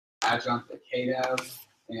adjunct at KDEV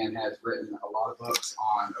and has written a lot of books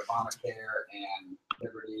on Obamacare and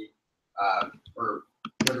liberty,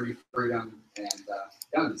 liberty, freedom, and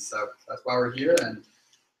guns. So that's why we're here, and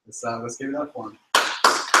let's give it up for him.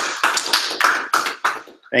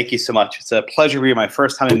 Thank you so much. It's a pleasure to be here. My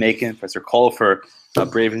first time in Macon. Professor Cole for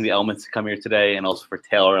braving the elements to come here today, and also for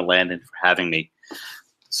Taylor and Landon for having me.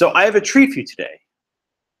 So I have a treat for you today.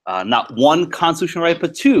 Not one constitutional right,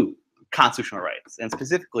 but two constitutional rights, and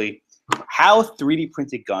specifically how 3D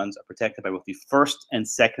printed guns are protected by both the First and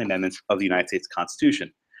Second Amendments of the United States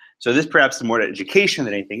Constitution. So this perhaps is more to education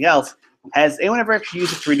than anything else. Has anyone ever actually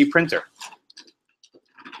used a 3D printer?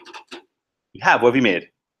 You have. What have you made?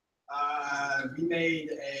 We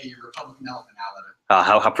made a Republican elephant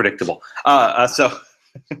outlet. How predictable. So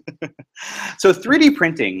 3D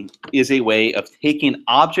printing is a way of taking an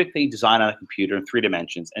object that you design on a computer in 3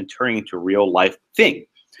 dimensions and turning it into a real life thing.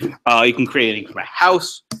 You can create anything from a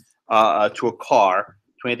house to a car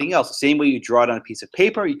to anything else. The same way you draw it on a piece of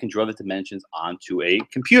paper, you can draw the dimensions onto a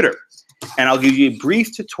computer. And I'll give you a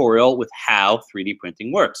brief tutorial with how 3D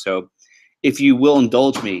printing works. So if you will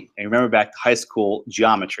indulge me and remember back to high school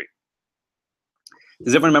geometry.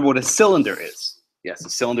 Does everyone remember what a cylinder is? Yes, a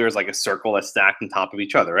cylinder is like a circle that's stacked on top of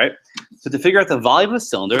each other, right? So to figure out the volume of a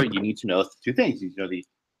cylinder, you need to know 2 things. You need to know the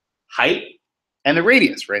height and the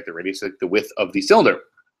radius, right? The radius is like the width of the cylinder.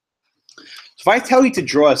 So if I tell you to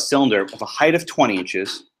draw a cylinder of a height of 20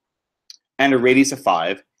 inches and a radius of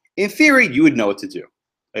 5, in theory, you would know what to do.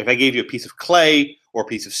 If I gave you a piece of clay or a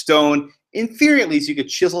piece of stone, in theory, at least, you could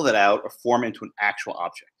chisel that out or form it into an actual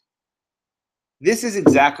object. This is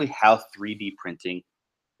exactly how 3D printing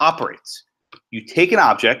operates. You take an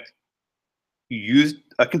object, you use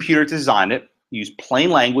a computer to design it, you use plain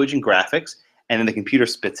language and graphics, and then the computer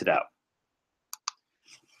spits it out.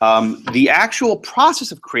 The actual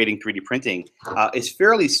process of creating 3D printing is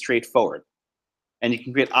fairly straightforward, and you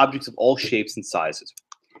can create objects of all shapes and sizes.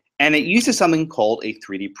 And it uses something called a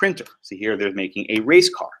 3D printer. So here they're making a race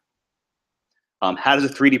car. How does a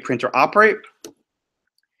 3D printer operate?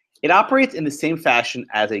 It operates in the same fashion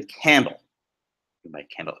as a candle.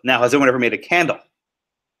 Now, has anyone ever made a candle?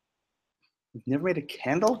 You've never made a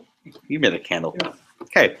candle? You made a candle. Yeah.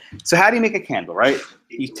 Okay, so how do you make a candle, right?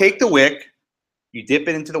 You take the wick, you dip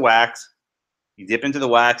it into the wax, you dip into the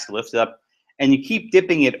wax, you lift it up, and you keep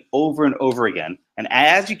dipping it over and over again. And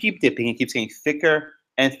as you keep dipping, it keeps getting thicker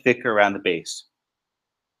and thicker around the base.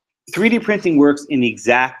 3D printing works in the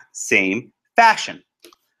exact same fashion.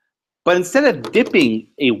 But instead of dipping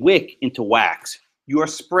a wick into wax, you are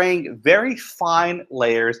spraying very fine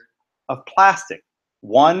layers of plastic,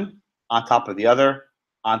 one on top of the other,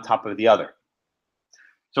 on top of the other.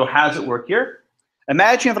 So how does it work here?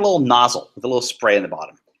 Imagine you have a little nozzle with a little spray in the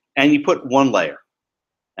bottom, and you put one layer,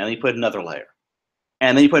 and then you put another layer,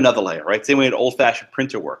 and then you put another layer, right? Same way an old-fashioned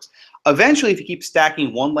printer works. Eventually, if you keep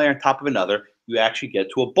stacking one layer on top of another, you actually get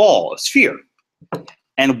to a ball, a sphere.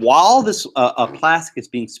 And while this plastic is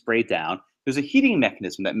being sprayed down, there's a heating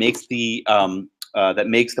mechanism that makes the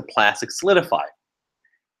plastic solidify.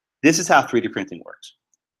 This is how 3D printing works.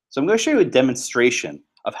 So I'm going to show you a demonstration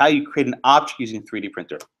of how you create an object using a 3D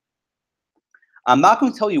printer. I'm not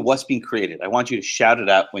going to tell you what's being created. I want you to shout it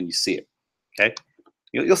out when you see it. Okay?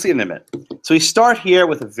 You'll see it in a minute. So we start here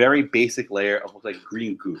with a very basic layer of like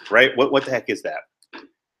green goop, right? What the heck is that?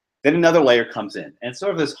 Then another layer comes in, and it's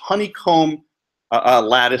sort of this honeycomb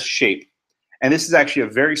lattice shape. And this is actually a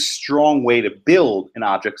very strong way to build an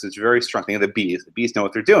object because it's very strong. Think of the bees. The bees know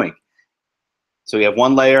what they're doing. So we have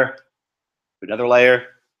one layer, another layer,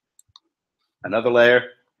 another layer.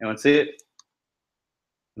 Anyone see it?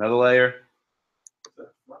 Another layer.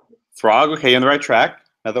 Frog. Okay, you're on the right track.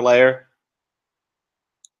 Another layer.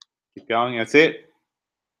 Keep going. That's it.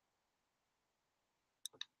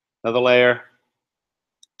 Another layer.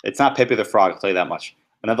 It's not Pepe the Frog, I'll tell you that much.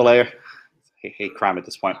 Another layer. I hate crime at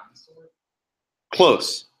this point.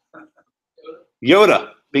 Close.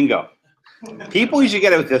 Yoda. Bingo. People usually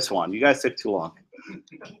get it with this one. You guys took too long.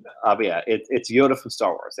 But yeah, it's Yoda from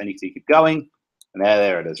Star Wars. And you keep going. And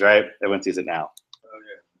there it is, right? Everyone sees it now.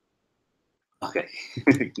 Okay.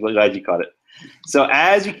 Glad you caught it. So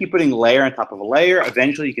as you keep putting layer on top of a layer,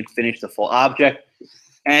 eventually you can finish the full object.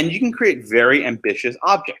 And you can create very ambitious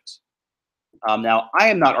objects. Now, I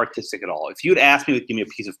am not artistic at all. If you'd asked me to give me a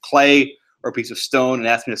piece of clay or a piece of stone and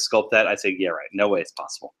asked me to sculpt that, I'd say, yeah, right. No way it's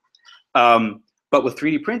possible. But with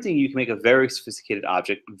 3D printing, you can make a very sophisticated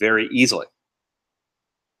object very easily.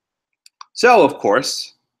 So, of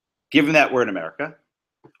course, given that we're in America,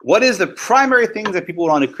 what is the primary things that people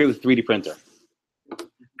want to create with a 3D printer?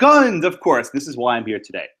 Guns, of course. This is why I'm here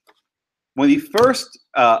today. One of the first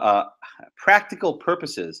practical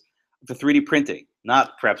purposes for 3D printing,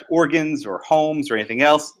 not perhaps organs or homes or anything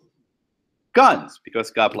else, guns,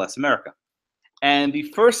 because God bless America. And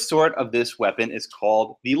the first sort of this weapon is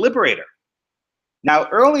called the Liberator. Now,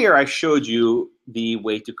 earlier I showed you the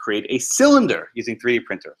way to create a cylinder using 3D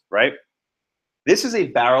printer, right? This is a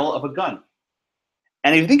barrel of a gun.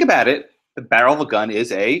 And if you think about it, the barrel of a gun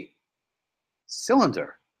is a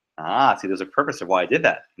cylinder. Ah, see, there's a purpose of why I did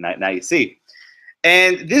that. Now you see.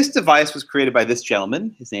 And this device was created by this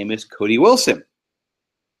gentleman. His name is Cody Wilson.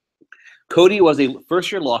 Cody was a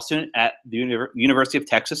first-year law student at the University of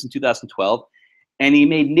Texas in 2012, and he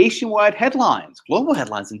made nationwide headlines, global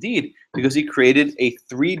headlines indeed, because he created a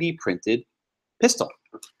 3D printed pistol.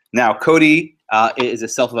 Now, Cody is a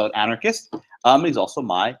self-avowed anarchist. He's also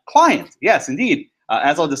my client. Yes, indeed.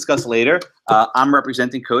 As I'll discuss later, I'm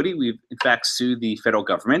representing Cody. We've, in fact, sued the federal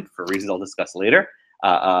government for reasons I'll discuss later.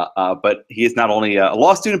 But he is not only a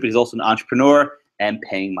law student, but he's also an entrepreneur and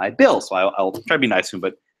paying my bills. So I'll try to be nice to him,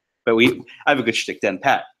 but I have a good shtick then,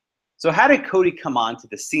 Pat. So how did Cody come onto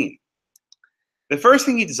the scene? The first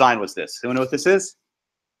thing he designed was this. Anyone know what this is?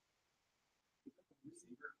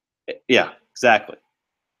 Yeah, exactly.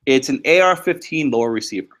 It's an AR-15 lower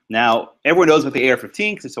receiver. Now, everyone knows about the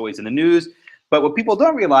AR-15 because it's always in the news. But what people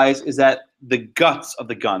don't realize is that the guts of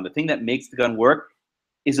the gun, the thing that makes the gun work,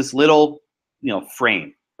 is this little,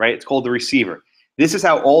 frame, right? It's called the receiver. This is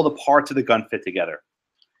how all the parts of the gun fit together.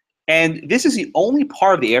 And this is the only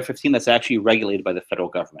part of the AR-15 that's actually regulated by the federal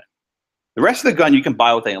government. The rest of the gun you can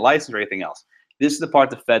buy with any license or anything else. This is the part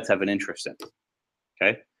the feds have an interest in.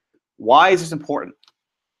 Okay? Why is this important?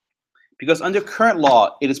 Because under current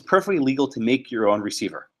law, it is perfectly legal to make your own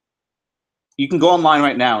receiver. You can go online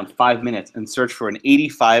right now in 5 minutes and search for an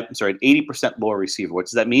 80% lower receiver. What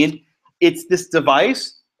does that mean? It's this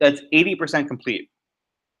device that's 80% complete.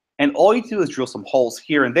 And all you do is drill some holes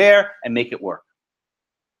here and there and make it work.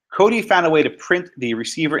 Cody found a way to print the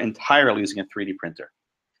receiver entirely using a 3D printer.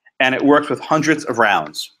 And it works with hundreds of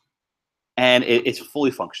rounds. And it's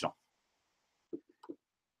fully functional.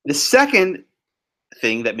 The second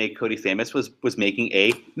thing that made Cody famous was making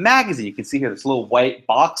a magazine. You can see here this little white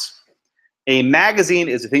box. A magazine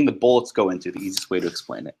is the thing the bullets go into, the easiest way to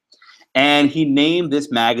explain it. And he named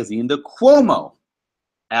this magazine the Cuomo,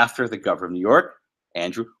 after the governor of New York,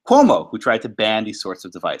 Andrew Cuomo, who tried to ban these sorts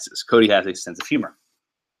of devices. Cody has a sense of humor.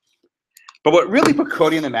 But what really put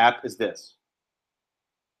Cody on the map is this.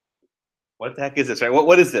 What the heck is this, right?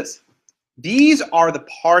 What is this? These are the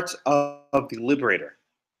parts of the Liberator.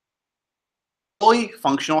 Fully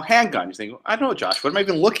functional handgun. You're thinking, I don't know, Josh, what am I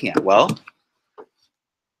even looking at? Well,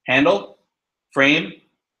 handle, frame,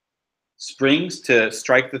 springs to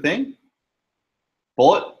strike the thing,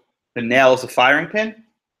 bullet, the nail is a firing pin,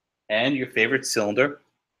 and your favorite cylinder,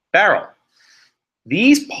 barrel.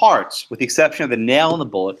 These parts, with the exception of the nail and the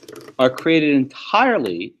bullet, are created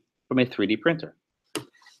entirely from a 3D printer.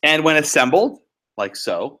 And when assembled, like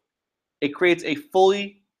so, it creates a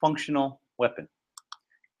fully functional weapon.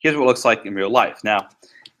 Here's what it looks like in real life. Now,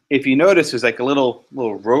 if you notice, there's like a little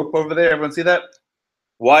rope over there. Everyone see that?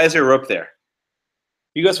 Why is there a rope there?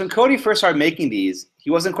 Because when Cody first started making these,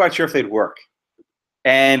 he wasn't quite sure if they'd work.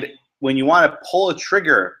 And when you want to pull a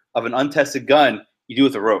trigger of an untested gun, you do it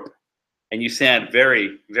with a rope. And you stand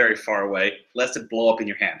very, very far away, lest it blow up in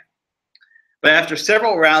your hand. But after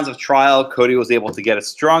several rounds of trial, Cody was able to get it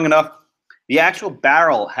strong enough. The actual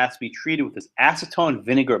barrel has to be treated with this acetone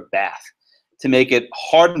vinegar bath to make it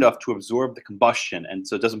hard enough to absorb the combustion and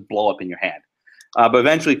so it doesn't blow up in your hand. But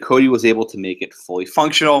eventually, Cody was able to make it fully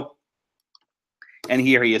functional. And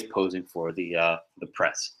here he is posing for the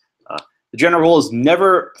press. The general rule is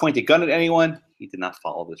never point a gun at anyone. He did not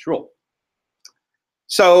follow this rule.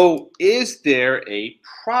 So is there a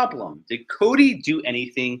problem? Did Cody do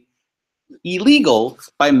anything illegal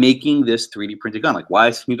by making this 3D printed gun? Like, why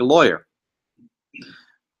does he need a lawyer?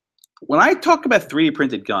 When I talk about 3D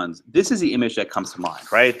printed guns, this is the image that comes to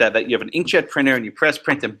mind, right? That you have an inkjet printer and you press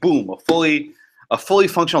print and boom, a fully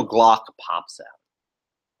functional Glock pops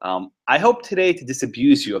out. I hope today to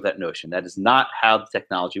disabuse you of that notion. That is not how the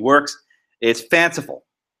technology works. It's fanciful.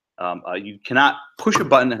 You cannot push a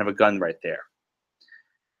button and have a gun right there.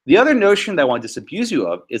 The other notion that I want to disabuse you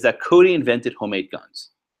of is that Cody invented homemade guns.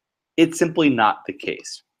 It's simply not the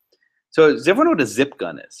case. So does everyone know what a zip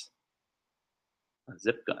gun is? A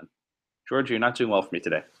zip gun. George, you're not doing well for me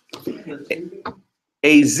today.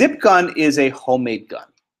 A zip gun is a homemade gun.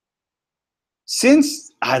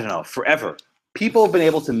 Since, I don't know, forever, people have been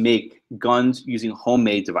able to make guns using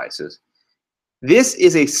homemade devices. This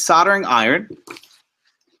is a soldering iron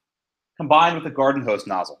combined with a garden hose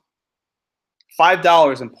nozzle.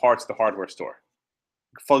 $5 in parts at the hardware store.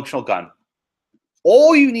 Functional gun.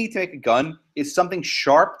 All you need to make a gun is something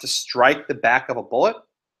sharp to strike the back of a bullet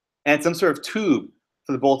and some sort of tube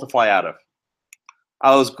for the bullet to fly out of.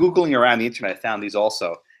 I was Googling around the internet, I found these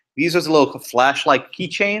also. These are the little flashlight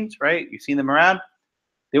keychains, right? You've seen them around.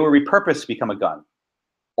 They were repurposed to become a gun.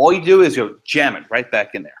 All you do is you jam it right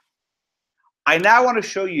back in there. I now want to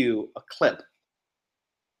show you a clip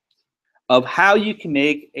of how you can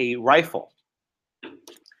make a rifle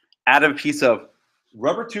out of a piece of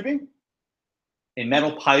rubber tubing, a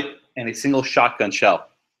metal pipe, and a single shotgun shell.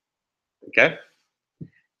 Okay?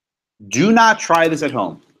 Do not try this at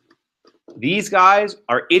home. These guys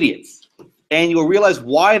are idiots, and you'll realize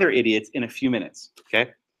why they're idiots in a few minutes.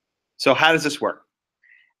 Okay? So how does this work?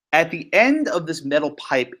 At the end of this metal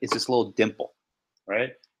pipe is this little dimple,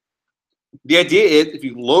 right? The idea is if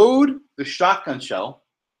you load the shotgun shell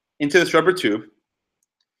into this rubber tube,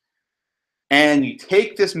 and you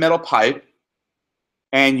take this metal pipe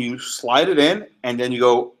and you slide it in, and then you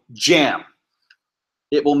go jam,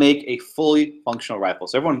 it will make a fully functional rifle.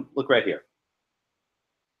 So everyone, look right here.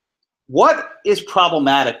 What is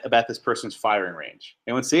problematic about this person's firing range?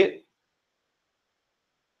 Anyone see it?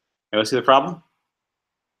 Anyone see the problem?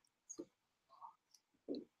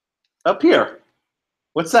 Up here.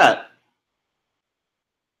 What's that?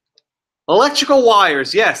 Electrical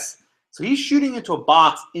wires, yes. So he's shooting into a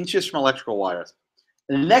box inches from electrical wires.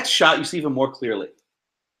 In the next shot, you see even more clearly.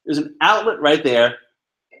 There's an outlet right there,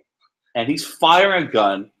 and he's firing a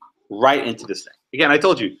gun right into this thing. Again, I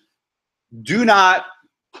told you, do not,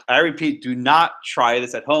 I repeat, do not try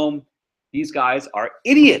this at home. These guys are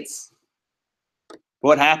idiots.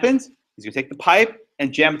 What happens is you take the pipe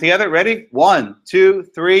and jam it together. Ready? 1, 2,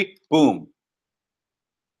 3, boom.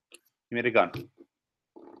 You made a gun.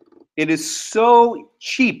 It is so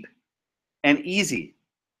cheap and easy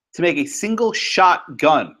to make a single shot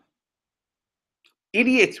gun.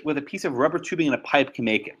 Idiots with a piece of rubber tubing and a pipe can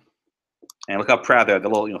make it. And look how proud they are, the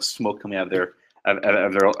little smoke coming out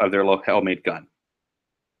of their little homemade gun.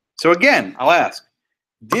 So again, I'll ask,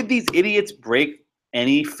 did these idiots break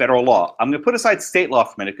any federal law? I'm going to put aside state law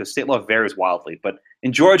for a minute because state law varies wildly. But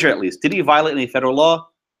in Georgia, at least, did he violate any federal law?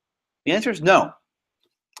 The answer is no.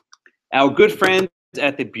 Our good friends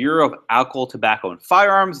at the Bureau of Alcohol, Tobacco, and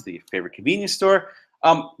Firearms, the favorite convenience store,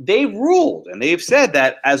 they ruled and they've said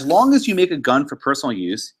that as long as you make a gun for personal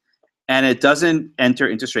use and it doesn't enter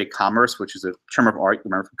interstate commerce, which is a term of art,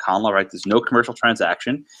 remember from common law, right? There's no commercial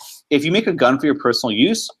transaction. If you make a gun for your personal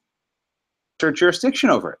use, there's jurisdiction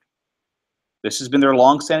over it. This has been their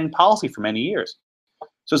long-standing policy for many years.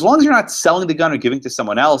 So as long as you're not selling the gun or giving it to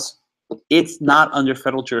someone else, it's not under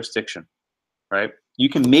federal jurisdiction, right? You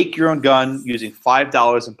can make your own gun using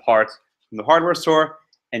 $5 in parts from the hardware store,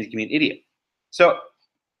 and you can be an idiot. So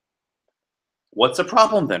what's the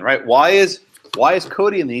problem then, right? Why is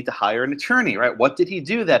Cody in the need to hire an attorney, right? What did he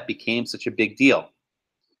do that became such a big deal?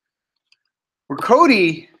 Where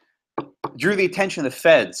Cody drew the attention of the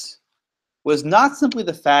feds was not simply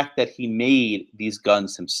the fact that he made these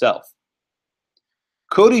guns himself.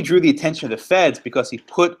 Cody drew the attention of the feds because he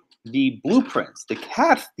put the blueprints,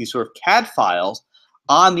 these sort of CAD files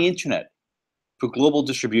on the internet for global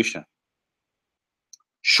distribution.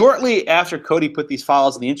 Shortly after Cody put these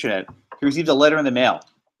files on the internet, he received a letter in the mail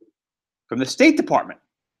from the State Department.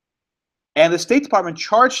 And the State Department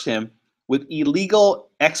charged him with illegal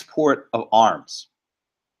export of arms.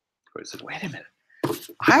 Cody said, wait a minute.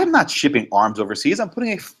 I am not shipping arms overseas. I'm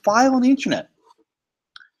putting a file on the internet.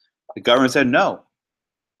 The government said no.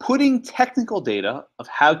 Putting technical data of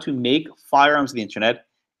how to make firearms on the internet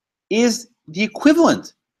is the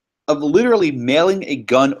equivalent of literally mailing a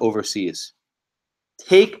gun overseas.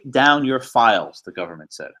 Take down your files, the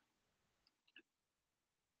government said.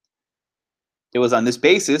 It was on this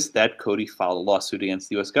basis that Cody filed a lawsuit against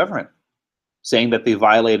the US government, saying that they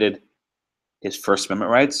violated his First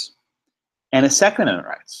Amendment rights and his Second Amendment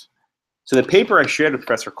rights. So the paper I shared with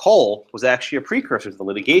Professor Cole was actually a precursor to the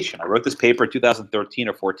litigation. I wrote this paper in 2013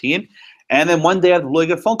 or 14, and then one day I had a really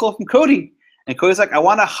good phone call from Cody. And Cody's like, I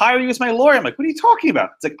want to hire you as my lawyer. I'm like, what are you talking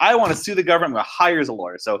about? It's like, I want to sue the government. I'm going to hire you as a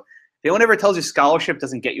lawyer. So if anyone ever tells you scholarship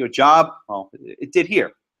doesn't get you a job, well, it did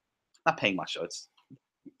here. Not paying much, though.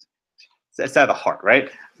 It's out of the heart,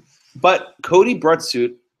 right? But Cody brought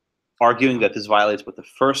suit arguing that this violates both the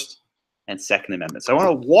First and Second Amendments. So I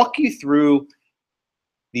want to walk you through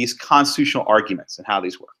these constitutional arguments and how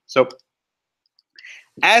these work. So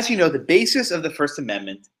as you know, the basis of the First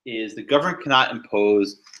Amendment is the government cannot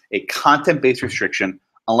impose a content-based restriction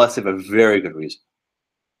unless they have a very good reason.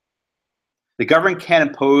 The government can't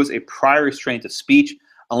impose a prior restraint of speech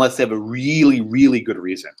unless they have a really, really good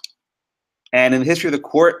reason. And in the history of the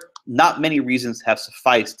court, not many reasons have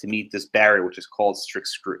sufficed to meet this barrier, which is called strict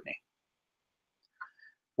scrutiny.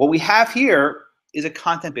 What we have here is a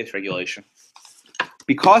content-based regulation.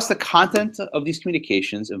 Because the content of these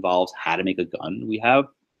communications involves how to make a gun, we have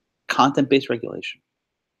content-based regulation.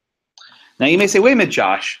 Now you may say, wait a minute,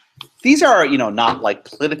 Josh, these are, not like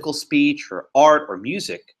political speech or art or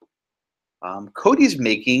music. Cody's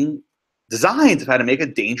making designs of how to make a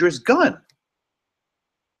dangerous gun,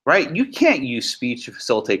 right? You can't use speech to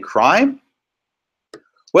facilitate crime.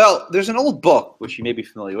 Well, there's an old book, which you may be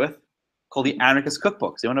familiar with, called The Anarchist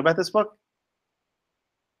Cookbook. Does anyone know about this book?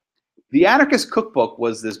 The Anarchist Cookbook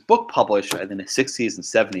was this book published in the 60s and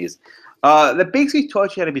 70s that basically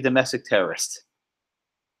taught you how to be a domestic terrorist.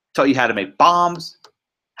 Taught you how to make bombs,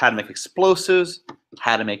 how to make explosives,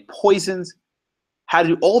 how to make poisons, how to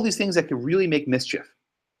do all these things that could really make mischief.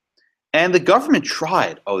 And the government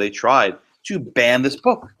tried, to ban this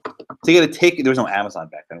book. To get it taken, there was no Amazon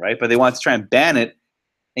back then, right? But they wanted to try and ban it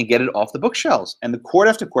and get it off the bookshelves. And the court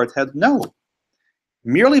after court said no.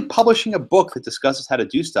 Merely publishing a book that discusses how to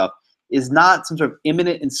do stuff is not some sort of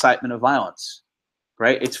imminent incitement of violence,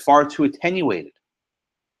 right? It's far too attenuated.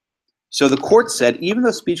 So the court said, even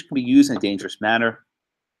though speech can be used in a dangerous manner,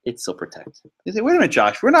 it's still protected. You say, wait a minute,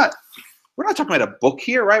 Josh, we're not talking about a book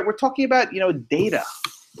here, right? We're talking about, data.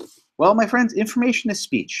 Well, my friends, information is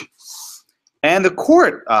speech. And the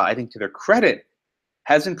court, I think to their credit,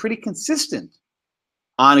 has been pretty consistent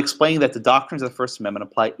on explaining that the doctrines of the First Amendment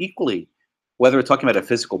apply equally, whether we're talking about a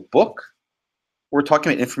physical book or we're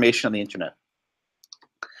talking about information on the internet.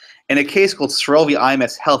 In a case called Searle v.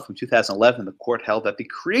 IMS Health from 2011, the court held that the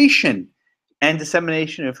creation and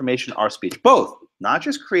dissemination of information are speech. Both, not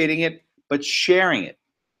just creating it, but sharing it,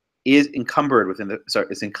 is encompassed within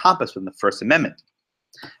the First Amendment.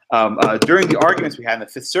 During the arguments we had in the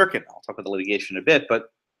Fifth Circuit, I'll talk about the litigation in a bit,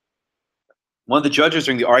 but one of the judges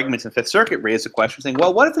during the arguments in the Fifth Circuit raised a question saying,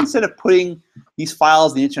 well, what if instead of putting these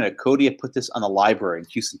files on the internet, Cody had put this on a library in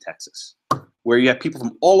Houston, Texas, where you have people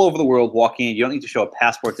from all over the world walking in, you don't need to show a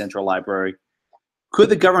passport to enter a library. Could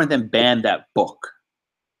the government then ban that book?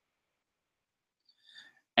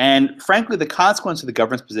 And frankly, the consequence of the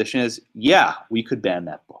government's position is, yeah, we could ban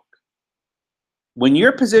that book. When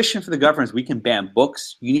your position for the government is we can ban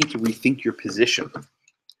books, you need to rethink your position.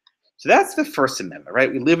 So that's the First Amendment,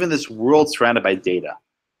 right? We live in this world surrounded by data.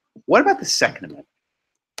 What about the Second Amendment?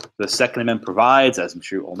 The Second Amendment provides, as I'm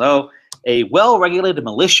sure you all know, a well-regulated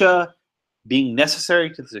militia being necessary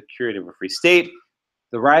to the security of a free state.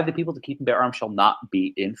 The right of the people to keep and bear arms shall not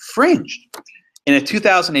be infringed. In a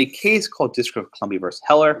 2008 case called District of Columbia versus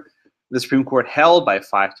Heller, the Supreme Court held by a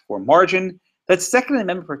 5-4 margin that Second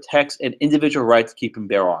Amendment protects an individual right to keep and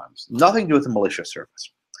bear arms, nothing to do with the militia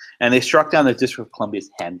service. And they struck down the District of Columbia's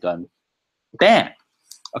handgun ban.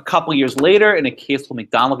 A couple years later, in a case called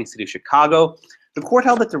McDonald v. City of Chicago, the court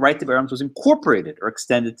held that the right to bear arms was incorporated or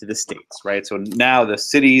extended to the states, right? So now the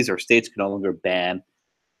cities or states can no longer ban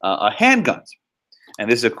handguns. And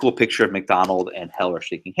this is a cool picture of McDonald and Heller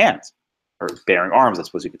shaking hands, or bearing arms, I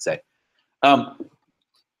suppose you could say.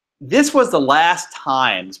 This was the last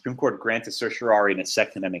time the Supreme Court granted certiorari in a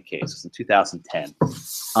Second Amendment case. It was in 2010.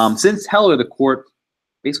 Since Heller, the court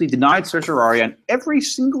basically denied certiorari on every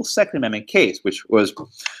single Second Amendment case, which was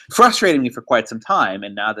frustrating me for quite some time.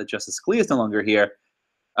 And now that Justice Scalia is no longer here,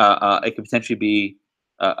 it could potentially be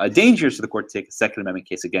dangerous for the court to take a Second Amendment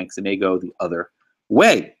case again, because it may go the other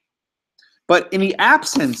way. But in the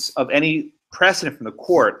absence of any precedent from the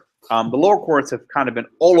court, the lower courts have kind of been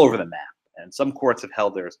all over the map. And some courts have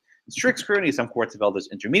held there's strict scrutiny, some courts have held there's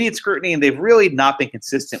intermediate scrutiny, and they've really not been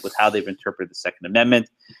consistent with how they've interpreted the Second Amendment.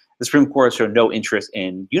 The Supreme Court has shown no interest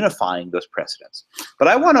in unifying those precedents. But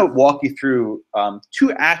I want to walk you through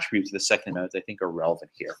two attributes of the Second Amendment that I think are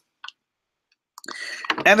relevant here.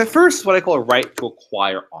 And the first is what I call a right to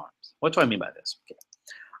acquire arms. What do I mean by this? Okay.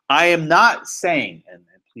 I am not saying, and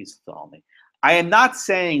please follow me, I am not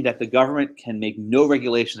saying that the government can make no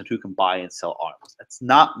regulations of who can buy and sell arms. That's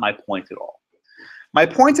not my point at all. My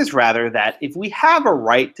point is rather that if we have a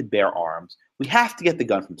right to bear arms, we have to get the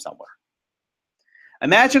gun from somewhere.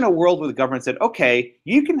 Imagine a world where the government said, okay,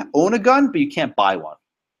 you can own a gun, but you can't buy one.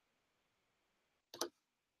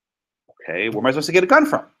 Okay, where am I supposed to get a gun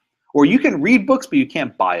from? Or you can read books, but you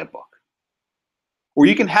can't buy a book. Or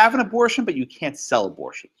you can have an abortion, but you can't sell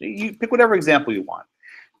abortion. You pick whatever example you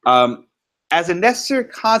want. As a necessary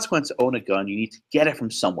consequence to own a gun, you need to get it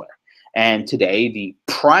from somewhere. And today, the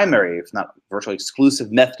primary, if not virtually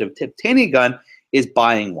exclusive method of obtaining a gun is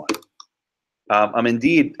buying one.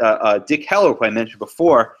 Indeed, Dick Heller, who I mentioned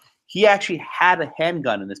before, he actually had a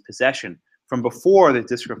handgun in his possession from before the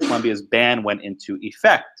District of Columbia's ban went into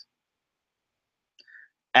effect.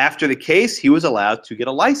 After the case, he was allowed to get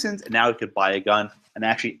a license, and now he could buy a gun and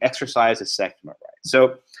actually exercise his Second Amendment right.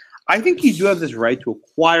 So I think you do have this right to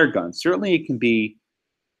acquire guns. Certainly it can be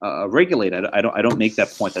regulated. I don't make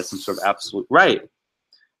that point. That's some sort of absolute right.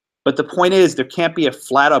 But the point is there can't be a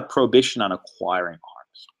flat-out prohibition on acquiring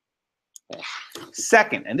arms. Okay.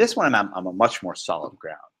 Second, and this one I'm a much more solid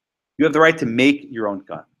ground, you have the right to make your own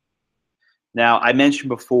gun. Now, I mentioned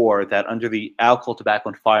before that under the alcohol, tobacco,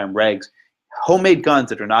 and firearm regs, homemade guns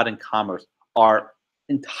that are not in commerce are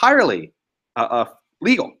entirely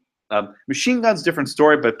legal. Machine guns, different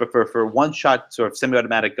story, but for one-shot sort of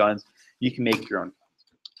semi-automatic guns, you can make your own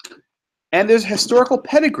guns. And there's historical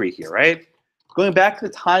pedigree here, right? Going back to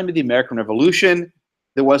the time of the American Revolution,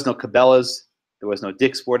 there was no Cabela's, there was no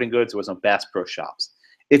Dick's Sporting Goods, there was no Bass Pro Shops.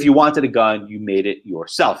 If you wanted a gun, you made it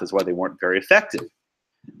yourself. That's why they weren't very effective.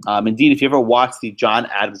 Indeed, if you ever watched the John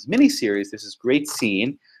Adams miniseries, there's this great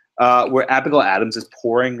scene where Abigail Adams is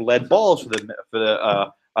pouring lead balls for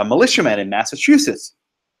the militiamen in Massachusetts.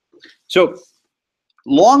 So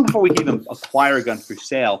long before we could even acquire a gun for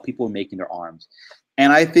sale, people were making their arms.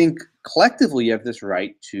 And I think collectively you have this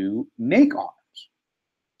right to make arms.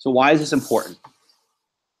 So why is this important?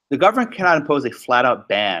 The government cannot impose a flat-out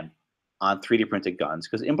ban on 3D printed guns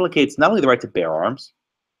because it implicates not only the right to bear arms,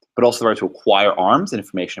 but also the right to acquire arms and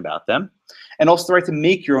information about them, and also the right to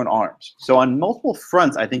make your own arms. So on multiple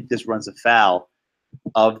fronts, I think this runs afoul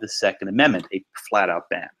of the Second Amendment, a flat-out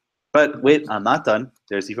ban. But wait, I'm not done.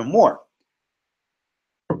 There's even more.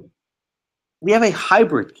 We have a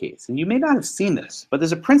hybrid case, and you may not have seen this, but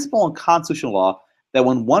there's a principle in constitutional law that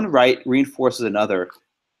when one right reinforces another,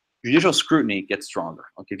 judicial scrutiny gets stronger.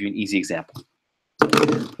 I'll give you an easy example.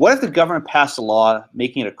 What if the government passed a law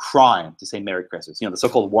making it a crime to say Merry Christmas? You know, the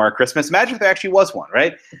so-called War on Christmas. Imagine if there actually was one,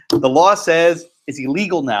 right? The law says it's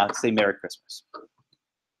illegal now to say Merry Christmas.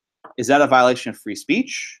 Is that a violation of free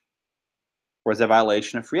speech? Or is that a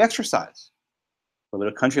violation of free exercise? A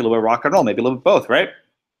little bit of country, a little bit of rock and roll, maybe a little bit of both, right?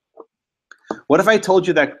 What if I told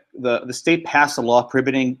you that the state passed a law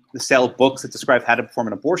prohibiting the sale of books that describe how to perform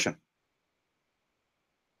an abortion?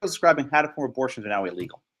 Describing how to perform abortions are now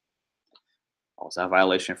illegal. Is that a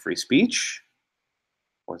violation of free speech?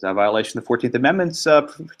 Or is that a violation of the 14th Amendment's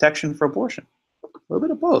protection for abortion? A little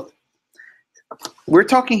bit of both. We're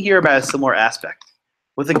talking here about a similar aspect.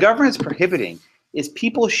 What the government is prohibiting is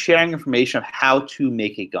people sharing information of how to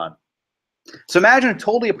make a gun. So imagine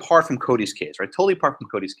totally apart from Cody's case, right? Totally apart from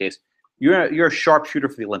Cody's case, you're a sharpshooter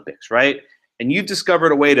for the Olympics, right? And you've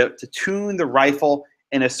discovered a way to tune the rifle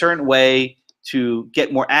in a certain way to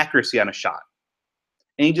get more accuracy on a shot.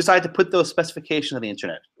 And you decide to put those specifications on the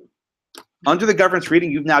internet. Under the government's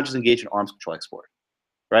reading, you've now just engaged in arms control export,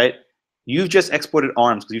 right? You've just exported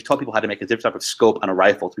arms because you've told people how to make a different type of scope on a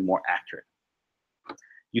rifle to be more accurate.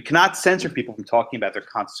 You cannot censor people from talking about their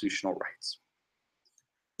constitutional rights.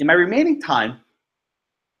 In my remaining time,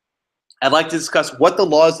 I'd like to discuss what the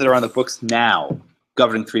laws that are on the books now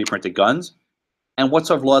governing 3D printed guns and what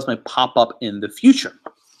sort of laws might pop up in the future.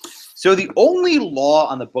 So the only law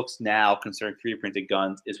on the books now concerning 3D printed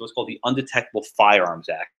guns is what's called the Undetectable Firearms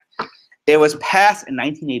Act. It was passed in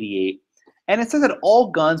 1988, and it says that all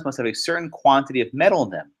guns must have a certain quantity of metal in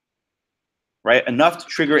them, right? Enough to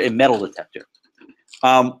trigger a metal detector.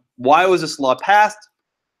 Why was this law passed?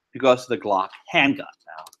 Because of the Glock handgun.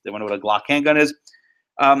 Now, they wonder what a Glock handgun is.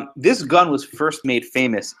 This gun was first made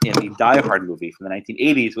famous in the Die Hard movie from the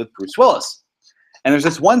 1980s with Bruce Willis. And there's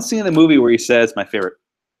this one scene in the movie where he says, my favorite,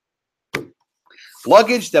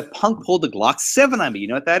 luggage, that punk pulled the Glock 7 on me. You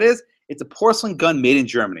know what that is? It's a porcelain gun made in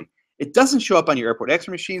Germany. It doesn't show up on your airport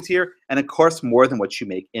X-ray machines here, and it costs more than what you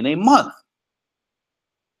make in a month.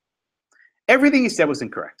 Everything he said was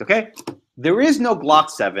incorrect, okay? There is no Glock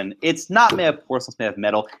 7. It's not made of porcelain, it's made of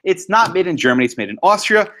metal. It's not made in Germany, it's made in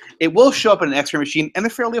Austria. It will show up in an X-ray machine, and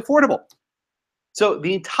they're fairly affordable. So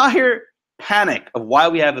the entire panic of why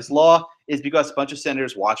we have this law is because a bunch of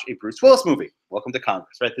senators watch a Bruce Willis movie. Welcome to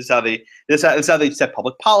Congress, right? This is how they set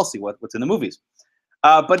public policy, what's in the movies.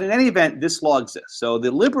 But in any event, this law exists. So the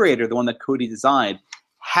Liberator, the one that Cody designed,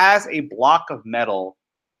 has a block of metal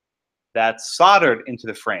that's soldered into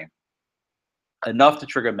the frame, enough to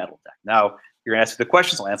trigger a metal detector. Now, you're going to ask the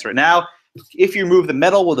questions. I'll answer it now. If you remove the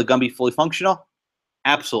metal, will the gun be fully functional?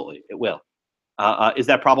 Absolutely, it will. Is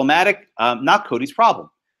that problematic? Not Cody's problem.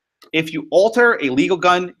 If you alter a legal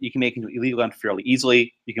gun, you can make it into an illegal gun fairly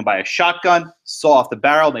easily. You can buy a shotgun, saw off the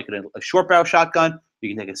barrel, make it a short barrel shotgun. You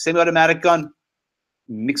can take a semi-automatic gun,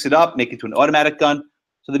 mix it up, make it into an automatic gun.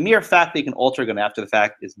 So the mere fact that you can alter a gun after the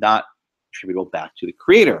fact is not attributable back to the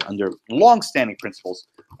creator under long-standing principles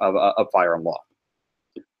of firearm law.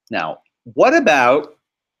 Now, what about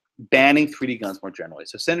banning 3D guns more generally.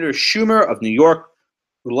 So Senator Schumer of New York,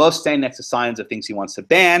 who loves standing next to signs of things he wants to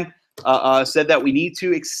ban, said that we need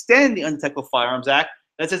to extend the Undetectable Firearms Act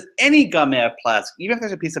that says any gun made of plastic, even if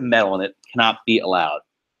there's a piece of metal in it, cannot be allowed.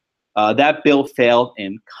 That bill failed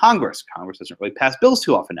in Congress. Congress doesn't really pass bills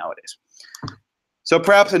too often nowadays. So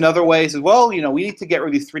perhaps another way is, well, we need to get rid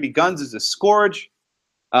of these 3D guns as a scourge.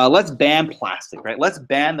 Let's ban plastic, right? Let's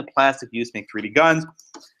ban the plastic used to make 3D guns.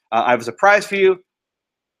 I have a surprise for you.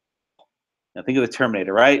 Now think of the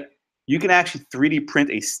Terminator, right? You can actually 3D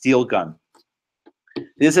print a steel gun.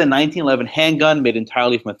 This is a 1911 handgun made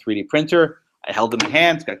entirely from a 3D printer. I held it in my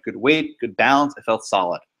hand. It's got good weight, good balance. It felt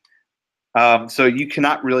solid. So you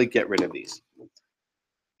cannot really get rid of these.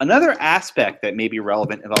 Another aspect that may be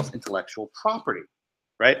relevant involves intellectual property,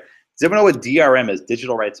 right? Does everyone know what DRM is,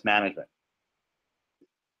 digital rights management?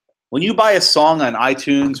 When you buy a song on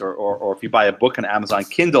iTunes or if you buy a book on Amazon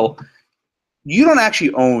Kindle, you don't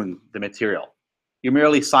actually own the material. You're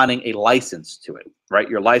merely signing a license to it, right?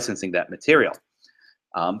 You're licensing that material.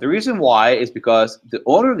 The reason why is because the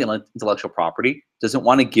owner of the intellectual property doesn't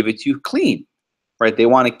want to give it to you clean, right? They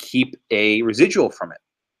want to keep a residual from it.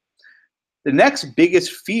 The next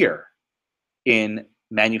biggest fear in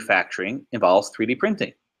manufacturing involves 3D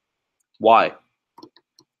printing. Why?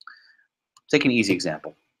 Take an easy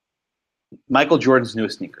example. Michael Jordan's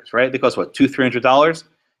newest sneakers, right? They cost what, $200, $300?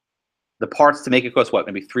 The parts to make it cost what,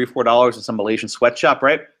 maybe $3, $4 in some Malaysian sweatshop,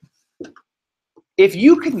 right? If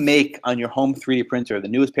you could make on your home 3D printer the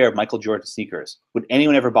newest pair of Michael Jordan sneakers, would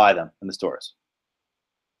anyone ever buy them in the stores?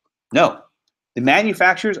 No. The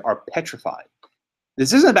manufacturers are petrified.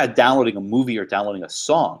 This isn't about downloading a movie or downloading a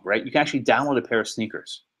song, right? You can actually download a pair of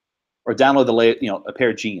sneakers or download a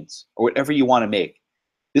pair of jeans or whatever you want to make.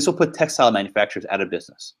 This will put textile manufacturers out of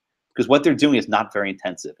business because what they're doing is not very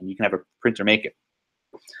intensive, and you can have a printer make it.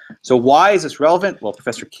 So why is this relevant? Well,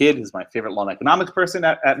 Professor Kidd, who's my favorite law and economics person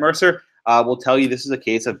at Mercer, will tell you this is a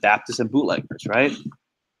case of Baptists and bootleggers, right?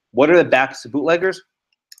 What are the Baptists and bootleggers?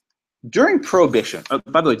 During Prohibition,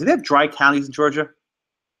 by the way, do they have dry counties in Georgia?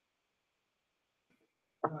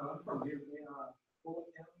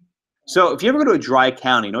 So if you ever go to a dry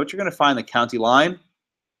county, you know what you're going to find in the county line?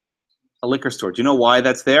 A liquor store. Do you know why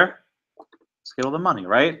that's there? Let's get all the money,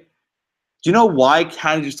 right? Do you know why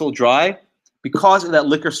counties are still dry? Because of that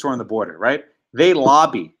liquor store on the border, right? They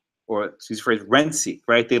lobby, or excuse the phrase, rent seek,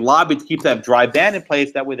 right? They lobby to keep that dry ban in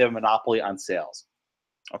place. That way they have a monopoly on sales.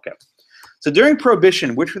 Okay. So during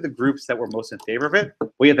Prohibition, which were the groups that were most in favor of it?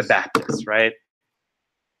 We had the Baptists, right?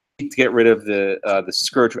 To get rid of the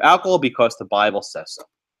scourge of alcohol because the Bible says so.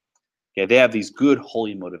 Okay, they have these good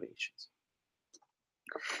holy motivations.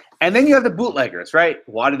 And then you have the bootleggers, right?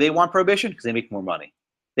 Why do they want Prohibition? Because they make more money.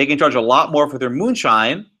 They can charge a lot more for their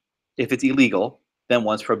moonshine if it's illegal than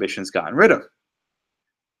once Prohibition's gotten rid of.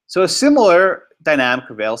 So a similar dynamic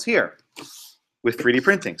prevails here with 3D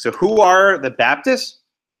printing. So who are the Baptists?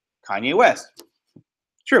 Kanye West.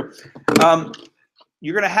 True.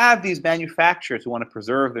 You're going to have these manufacturers who want to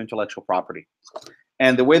preserve their intellectual property.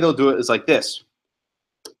 And the way they'll do it is like this.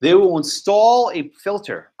 They will install a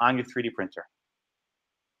filter on your 3D printer.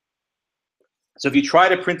 So if you try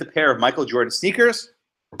to print a pair of Michael Jordan sneakers,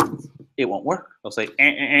 it won't work. They'll say,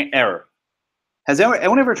 error. Has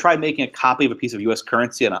anyone ever tried making a copy of a piece of US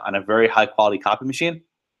currency on a very high quality copy machine?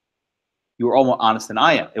 You are all more honest than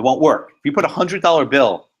I am. It won't work. If you put a $100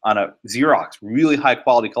 bill on a Xerox, really high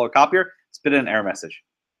quality color copier, spit in an error message.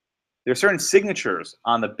 There are certain signatures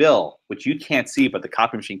on the bill, which you can't see, but the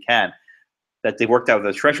copy machine can, that they worked out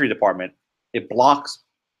with the Treasury Department. It blocks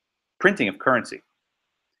printing of currency.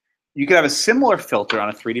 You could have a similar filter on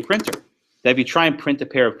a 3D printer, that if you try and print a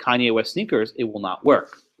pair of Kanye West sneakers, it will not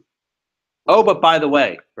work. Oh, but by the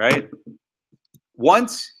way, right?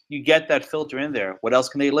 Once you get that filter in there, what else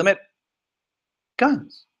can they limit?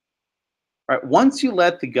 Guns. Right? Once you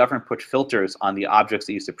let the government put filters on the objects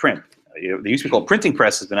they used to print, they used to be called printing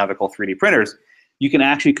presses, but now they're called 3D printers, you can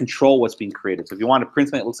actually control what's being created. So if you want to print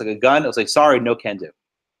something that looks like a gun, it'll say, sorry, no can do.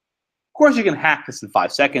 Of course, you can hack this in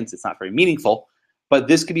 5 seconds. It's not very meaningful, but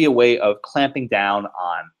this could be a way of clamping down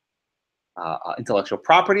on intellectual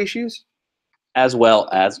property issues as well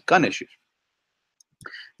as gun issues.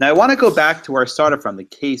 Now, I want to go back to where I started from, the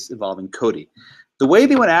case involving Cody. The way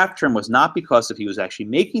they went after him was not because he was actually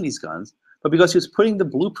making these guns, but because he was putting the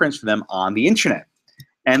blueprints for them on the internet.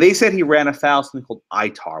 And they said he ran afoul of something called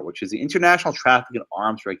ITAR, which is the International Traffic in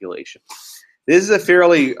Arms Regulation. This is a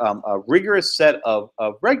fairly rigorous set of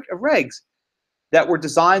regs that were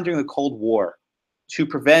designed during the Cold War to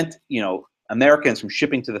prevent, Americans from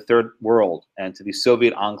shipping to the third world and to the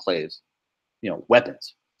Soviet enclaves,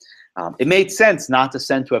 weapons. It made sense not to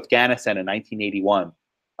send to Afghanistan in 1981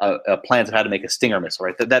 plans of how to make a Stinger missile,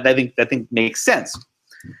 right? That I think makes sense.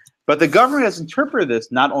 But the government has interpreted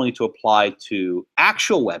this not only to apply to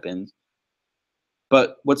actual weapons,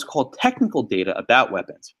 but what's called technical data about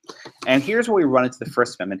weapons. And here's where we run into the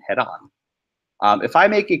First Amendment head on. If I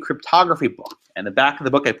make a cryptography book, and the back of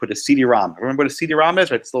the book I put a CD-ROM. Remember what a CD-ROM is,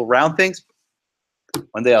 right? It's little round things.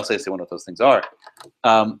 One day I'll say what those things are.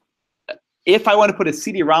 If I want to put a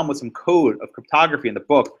CD-ROM with some code of cryptography in the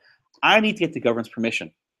book, I need to get the government's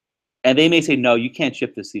permission. And they may say, no, you can't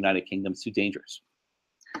ship this to the United Kingdom. It's too dangerous.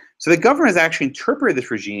 So the government has actually interpreted this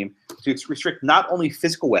regime to restrict not only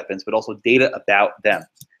physical weapons, but also data about them,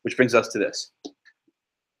 which brings us to this.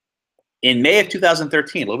 In May of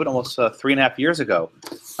 2013, a little bit almost 3.5 years ago,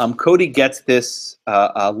 Cody gets this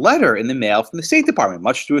letter in the mail from the State Department,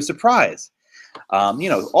 much to his surprise.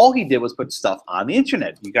 All he did was put stuff on the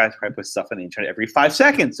internet. You guys probably put stuff on the internet every 5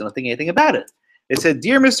 seconds. Don't think anything about it. It said,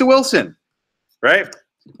 "Dear Mr. Wilson, right?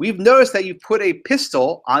 We've noticed that you put a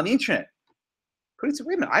pistol on the internet." Cody said,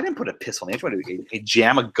 "Wait a minute, I didn't put a pistol on the internet. I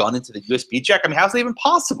jam a gun into the USB jack. I mean, how's that even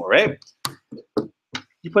possible, right?"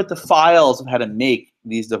 You put the files of how to make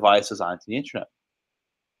these devices onto the internet.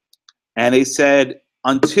 And they said,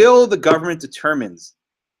 until the government determines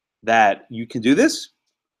that you can do this,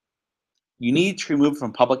 you need to remove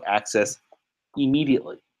from public access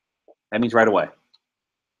immediately. That means right away.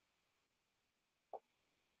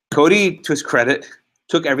 Cody, to his credit,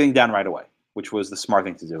 took everything down right away, which was the smart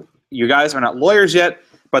thing to do. You guys are not lawyers yet,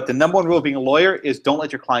 but the number one rule of being a lawyer is don't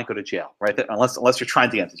let your client go to jail, right? Unless you're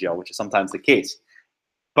trying to get into jail, which is sometimes the case.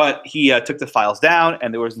 But he took the files down,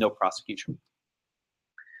 and there was no prosecution.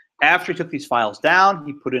 After he took these files down,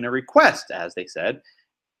 he put in a request, as they said,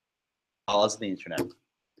 files on the internet.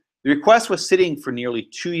 The request was sitting for nearly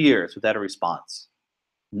 2 years without a response.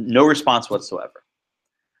 No response whatsoever.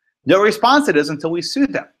 No response it is until we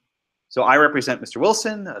sued them. So I represent Mr.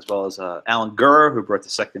 Wilson, as well as Alan Gurr, who brought the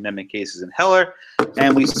Second Amendment cases in Heller,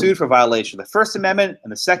 and we sued for violation of the First Amendment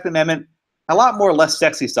and the Second Amendment. A lot more less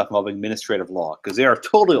sexy stuff involving administrative law, because they are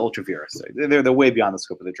totally ultra-virus. They're way beyond the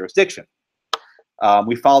scope of their jurisdiction.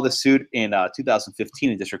 We filed this suit in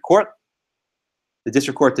 2015 in district court. The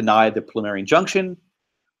district court denied the preliminary injunction.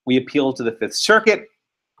 We appealed to the Fifth Circuit.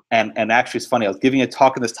 And actually, it's funny, I was giving a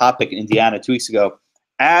talk on this topic in Indiana 2 weeks ago.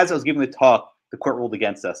 As I was giving the talk, the court ruled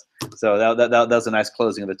against us. So that was a nice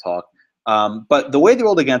closing of the talk. But the way they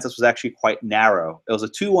ruled against us was actually quite narrow. It was a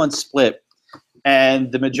 2-1 split.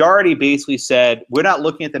 And the majority basically said, we're not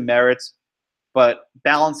looking at the merits, but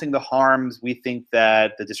balancing the harms, we think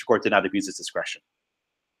that the district court did not abuse its discretion.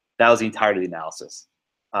 That was the entirety of the analysis.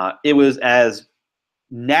 It was as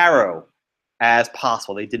narrow as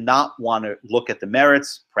possible. They did not want to look at the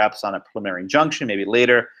merits, perhaps on a preliminary injunction, maybe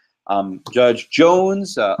later. Judge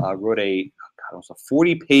Jones wrote a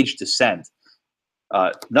 40-page dissent.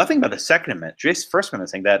 Nothing about the Second Amendment, just First Amendment,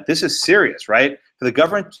 saying that this is serious, right? For the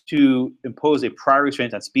government to impose a prior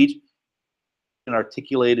restraint on speech, an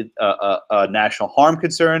articulated national harm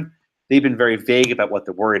concern, they've been very vague about what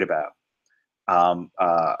they're worried about.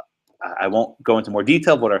 I won't go into more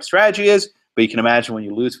detail of what our strategy is, but you can imagine when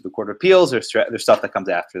you lose for the Court of Appeals, there's stuff that comes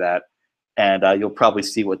after that, and you'll probably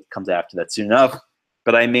see what comes after that soon enough.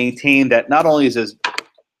 But I maintain that not only is this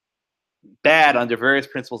bad under various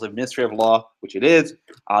principles of administrative law, which it is,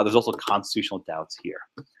 there's also constitutional doubts here.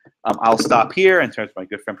 I'll stop here and turn to my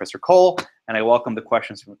good friend, Professor Cole, and I welcome the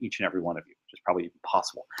questions from each and every one of you, which is probably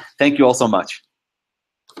possible. Thank you all so much.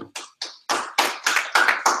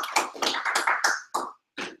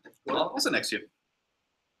 Well, what's the next to you?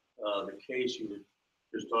 The case you were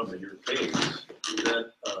just talking about, your case, is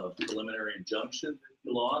that a preliminary injunction that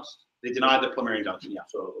you lost? They denied the preliminary injunction, yeah.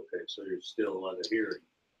 So, okay, so you're still at a hearing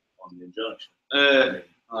on the injunction.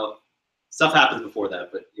 Stuff happens before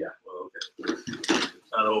that, but yeah. Well, okay.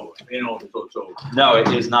 It's not over. You know until it's over. No, it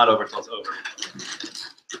is not over until it's over.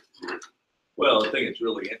 Well, I think it's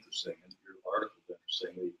really interesting, and your article is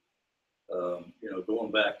interesting.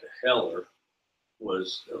 Going back to Heller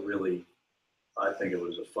was a really, I think it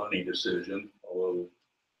was a funny decision, although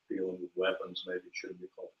dealing with weapons maybe it shouldn't be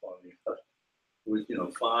called funny. But it was,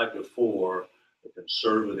 5-4, the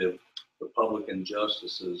conservative Republican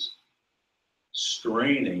justices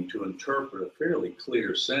straining to interpret a fairly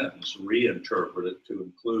clear sentence, reinterpret it to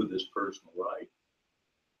include this personal right.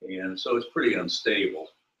 And so it's pretty unstable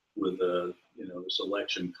with this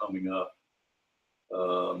election coming up.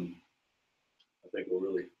 I think we'll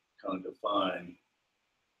really kind of define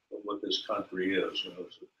what this country is.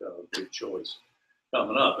 It's a kind of big choice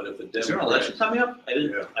coming up. And if the Democrats, is there an election coming up?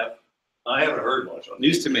 I haven't heard much on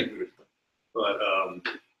news to me. But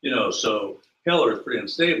so Heller is pretty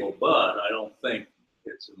unstable, but I don't think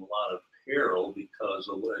it's in a lot of peril because,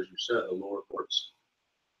 as you said, the lower courts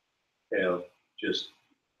have just,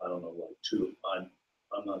 I don't know, like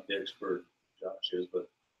I'm not the expert, Josh is, but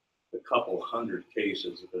a couple hundred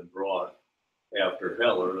cases have been brought after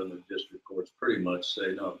Heller, and the district courts pretty much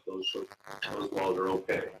say, no, those laws are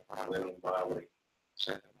okay. They don't violate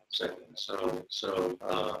second. So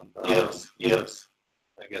if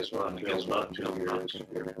I guess what I'm building up to here is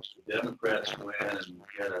the Democrats win and we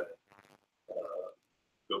had a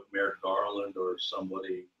Mayor Garland or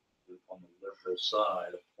somebody on the liberal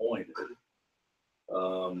side appointed,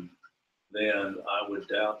 then I would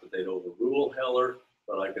doubt that they'd overrule Heller,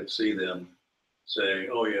 but I could see them saying,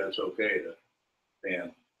 oh yeah, it's okay to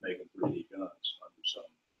ban making 3D guns under some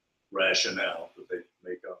rationale that they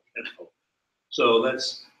make up, you know. So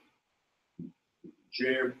that's,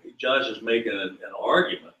 Josh is making an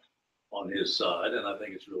argument on his side, and I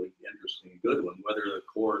think it's really interesting and good one. Whether the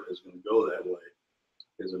court is going to go that way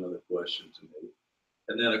is another question to me.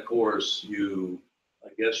 And then, of course, I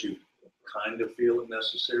guess you kind of feel it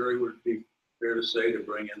necessary, would it be fair to say, to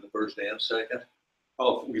bring in the First and Second?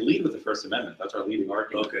 Oh, we lead with the First Amendment. That's our leading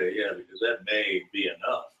argument. Okay, yeah, because that may be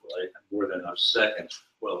enough, right? More than a second.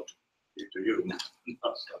 Well, to you, not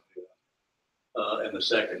something. And the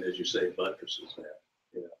second, as you say, buttresses that.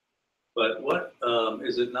 Yeah. But what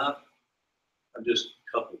is it not? I'm just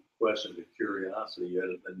a couple of questions of curiosity. You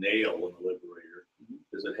had a nail in the Liberator.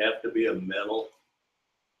 Does it have to be a metal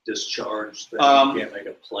discharge thing? You can't make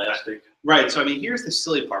a plastic? Right. So, I mean, here's the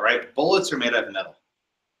silly part, right? Bullets are made out of metal.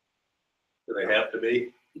 Do they have to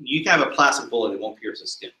be? You can have a plastic bullet, it won't pierce the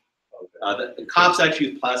skin. Okay. The cops actually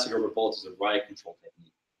use plastic rubber bullets as a riot control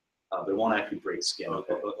technique. But it won't actually break skin.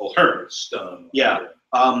 Okay. It'll hurt. Stun. Yeah.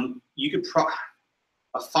 You could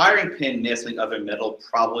a firing pin nestling other metal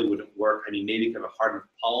probably wouldn't work. I mean, maybe you could have a hardened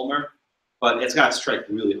polymer, but it's got to strike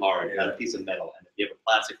really hard at a piece of metal. And if you have a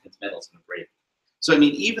plastic and it's metal, it's going to break. So, I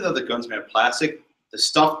mean, even though the guns are made of plastic, the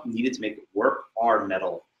stuff needed to make it work are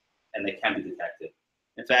metal, and they can be detected.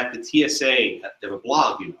 In fact, the TSA, they have a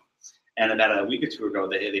blog, you know, and about a week or two ago,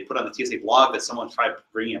 they put on the TSA blog that someone tried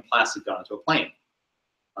bringing a plastic gun into a plane.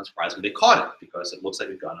 Unsurprisingly, they caught it because it looks like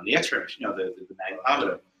a gun on the X-ray machine, you know, the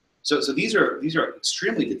magnetometer. So these are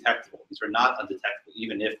extremely detectable. These are not undetectable,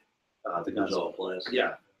 even if the gun's all plastic.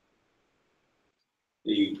 Yeah.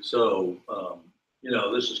 So you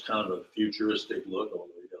know, this is kind of a futuristic look,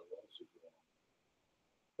 although we got lots of going.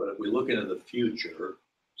 But if we look into the future,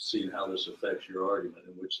 seeing how this affects your argument,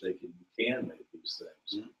 in which they can make these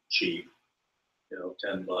things cheap, you know,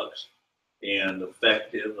 $10, and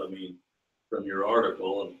effective. I mean, from your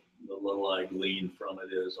article, and the little I gleaned from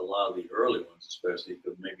it is a lot of the early ones, especially,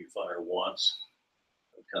 could maybe fire once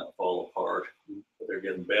and kind of fall apart, but they're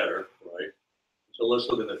getting better, right? So let's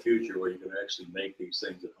look in the future where you can actually make these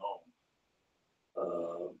things at home,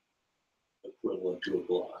 equivalent to a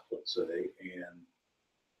Glock, let's say. And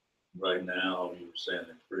right now, you were saying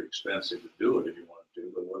it's pretty expensive to do it if you wanted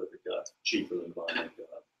to, but what if it got cheaper than buying a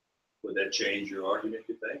gun? Would that change your argument,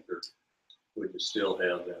 you think, or would you still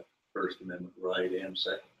have that First Amendment right and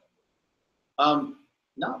Second Amendment?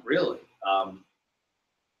 Not really.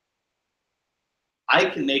 I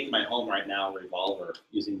can make my home right now a revolver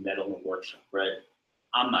using metal in a workshop, right?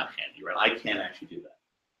 I'm not handy, right? I can't actually do that.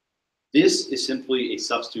 This is simply a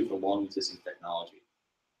substitute for long existing technology.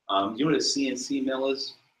 You know what a CNC mill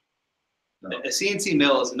is? No. A CNC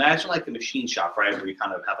mill is, imagine like a machine shop, right? Where you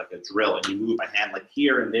kind of have like a drill and you move by hand like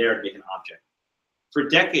here and there to make an object. For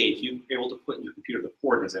decades, you were able to put in your computer the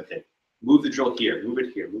coordinates and okay, move the drill here, move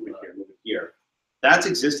it here, move it here, move it here. That's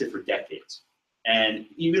existed for decades. And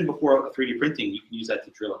even before 3D printing, you can use that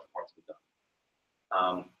to drill out the parts of the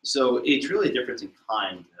gun. So it's really a difference in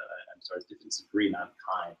kind. I'm sorry, it's a difference in degree, not in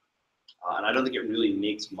kind. And I don't think it really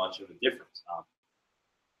makes much of a difference. And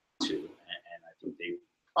I think they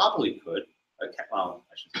probably could. Well,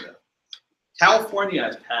 I should say that. California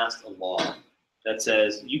has passed a law that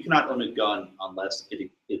says you cannot own a gun unless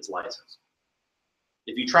it's licensed.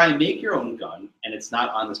 If you try and make your own gun and it's not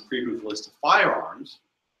on this pre-approved list of firearms,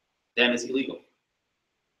 then it's illegal.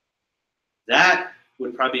 That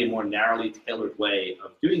would probably be a more narrowly tailored way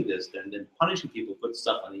of doing this than punishing people who put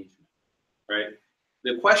stuff on the internet, right?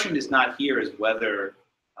 The question is not here is whether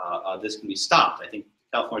this can be stopped. I think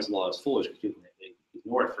California's law is foolish because people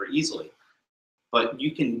ignore it for easily. But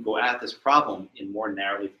you can go at this problem in more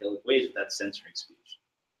narrowly tailored ways without censoring speech.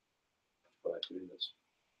 But I do this.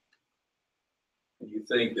 And you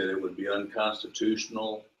think that it would be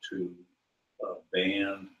unconstitutional to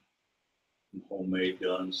ban homemade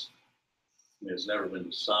guns? I mean, it's never been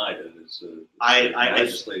decided. It's a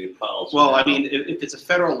legislative policy. Well, I mean, if it's a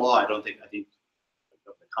federal law, I think the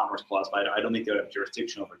Commerce Clause, but I don't think they would have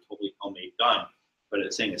jurisdiction over a totally homemade gun. But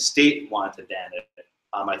it's saying a state wanted to ban it.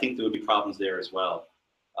 I think there would be problems there as well.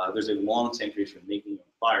 There's a long-standing tradition of making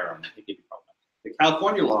a firearm. I think it'd be problematic. The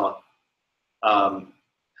California law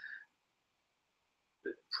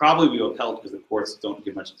probably be upheld because the courts don't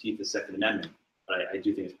give much teeth to the Second Amendment, but I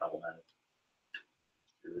do think it's problematic.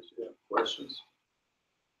 Questions?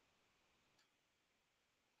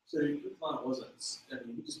 So your plan wasn't, I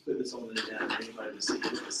mean, you just put this on the internet and anybody to see it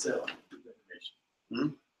to sell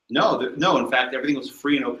information. No, in fact, everything was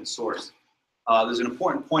free and open source. There's an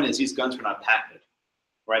important point is these guns were not patented,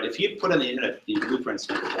 right? If he had put on the internet the blueprints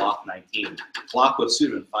like the Block 19, Block would sue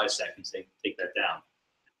him in 5 seconds, they take that down.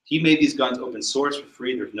 He made these guns open source for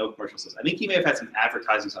free, there's no commercial sales. I think he may have had some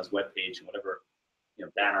advertisements on his webpage and whatever,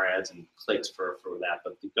 banner ads and clicks for that,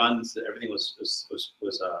 but the guns, everything was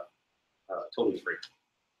totally free.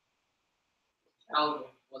 How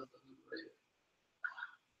was the liberator?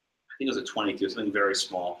 I think it was a 22, something very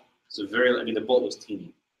small. So the bullet was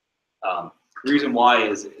teeny. The reason why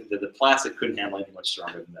is that the plastic couldn't handle anything much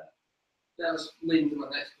stronger than that. That was leading to my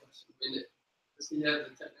next question. I mean, does he have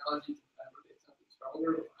the technology to fabricate something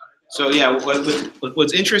stronger? Or so yeah,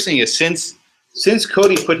 what's interesting is since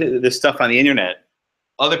Cody put this stuff on the internet,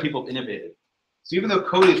 other people innovated. So even though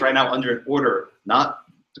Cody is right now under an order not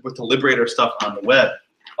to put the Liberator stuff on the web,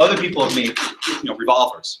 other people have made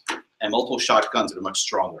revolvers and multiple shotguns that are much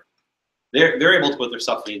stronger. They're able to put their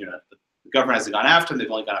stuff on the internet. The government hasn't gone after them,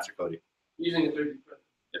 they've only gone after Cody. using a 3D printer?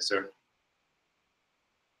 Yes, sir.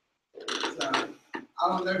 So, I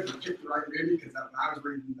don't know if you picked the right movie because when I was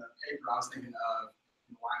reading the paper, I was thinking of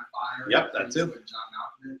The Line of Fire. Yep, that too. With John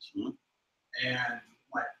Malkovich. And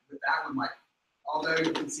like with that one, like although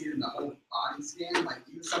you can see it in the whole body scan, like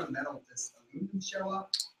even some metal just aluminum show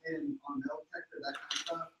up on metal detector, that kind of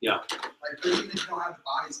stuff. Yeah. Like even if you don't have the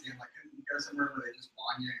body scan, like couldn't you go somewhere where they just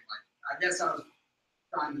want you? Like I guess I was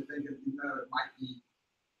trying to think of it might be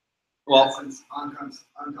since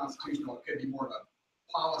unconstitutional, it could be more of a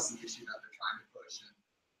policy issue that they're trying to push, and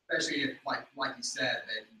especially if like you said,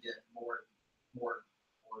 they can get more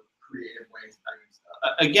creative ways of doing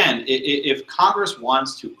stuff. Again, if Congress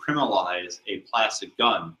wants to criminalize a plastic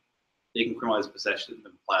gun, they can criminalize possession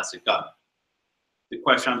of a plastic gun. The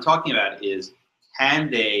question I'm talking about is, can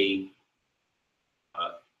they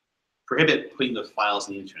prohibit putting those files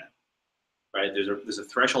on the internet? Right? There's a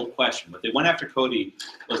threshold question. What they went after Cody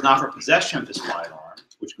was not for possession of this firearm,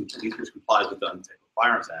 which complies with the Untaken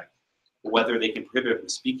Firearms Act, but whether they can prohibit from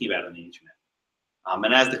speaking about it on the internet.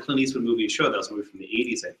 And as the Clint Eastwood movie showed, that was a movie from the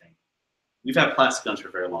 80s, I think. We've had plastic guns for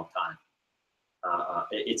a very long time.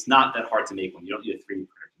 It's not that hard to make one. You don't need a 3D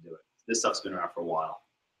printer to do it. This stuff's been around for a while.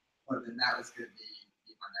 Well, then that was going to be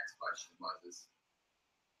my next question. I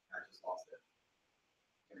just lost it.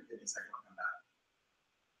 Give me a second. I'll come back.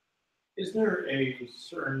 Is there a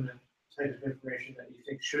certain type of information that you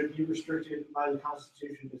think should be restricted by the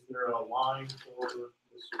Constitution? Is there a line for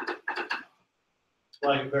this,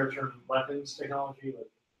 like a better term, weapons technology, like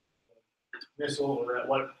missile, or at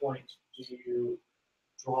what point do you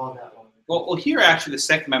draw that line? Well, here actually the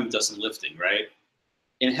Second Amendment does some lifting, right?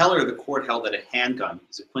 In Heller, the court held that a handgun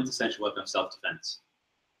is a quintessential weapon of self-defense.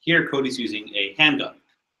 Here, Cody's using a handgun,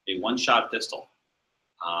 a one-shot pistol.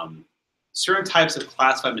 Certain types of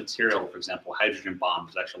classified material, for example, hydrogen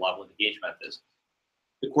bombs, there's actually a lot of litigation about this.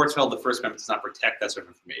 The courts held the First Amendment does not protect that sort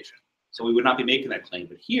of information. So we would not be making that claim.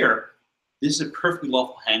 But here, this is a perfectly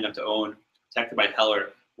lawful handgun to own, protected by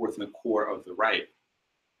Heller, within the core of the right.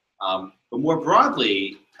 But more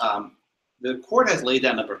broadly, the court has laid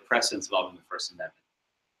down a number of precedents involving the First Amendment.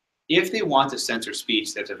 If they want to censor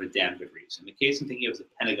speech, they have to have a damn good reason. The case I'm thinking of is the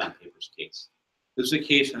Pentagon Papers case. This was a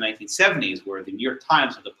case in the 1970s where the New York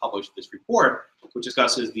Times had to publish this report, which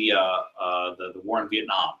discusses the war in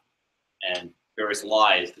Vietnam and various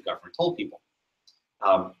lies the government told people.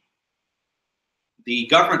 The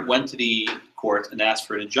government went to the court and asked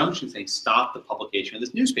for an injunction saying stop the publication of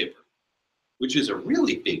this newspaper, which is a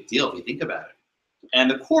really big deal if you think about it. And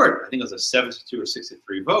the court, I think it was a 7-2 or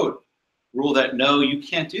 6-3 vote, ruled that no, you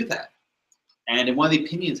can't do that. And in one of the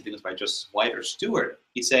opinions, I think it was by Justice White or Stewart,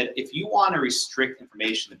 he said, if you want to restrict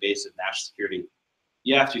information on the basis of national security,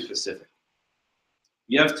 you have to be specific.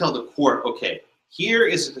 You have to tell the court, okay, here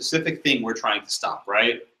is a specific thing we're trying to stop,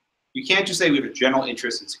 right? You can't just say we have a general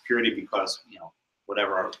interest in security because,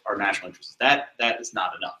 whatever our national interest is. That is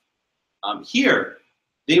not enough. Here,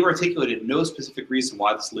 they've articulated no specific reason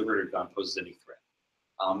why this Liberator gun poses any threat.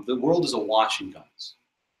 The world is awash in guns.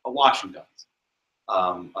 Awash in guns.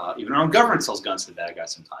 Even our own government sells guns to the bad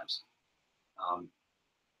guys sometimes.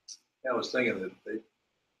 I was thinking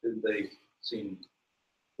that they seem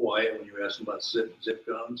quiet when you ask them about zip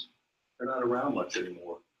guns. They're not around much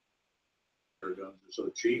anymore. Their guns are so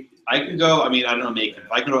cheap. I can go, I mean, I don't know, Macon.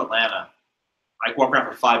 If I can go to Atlanta, I can walk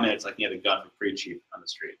around for 5 minutes. I can get a gun for pretty cheap on the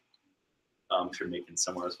street. I'm sure Macon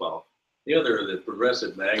somewhere as well. The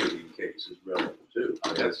Progressive magazine case is relevant too.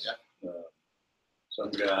 Oh, yes, yeah.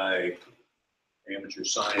 Some guy, amateur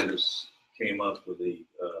scientist, came up with the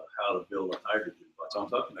how to build a hydrogen bomb.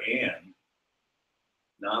 And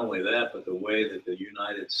not only that, but the way that the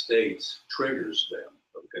United States triggers them,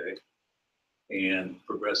 okay? And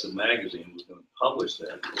Progressive Magazine was going to publish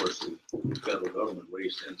that. Of course, the federal government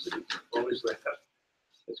raced in so they can publish that.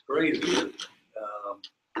 It's crazy.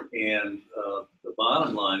 The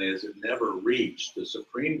bottom line is it never reached the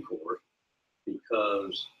Supreme Court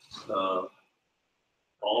because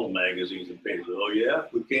all the magazines and papers, oh yeah,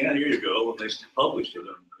 we can, here you go. And they published it, and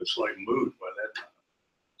it's like moot by that time.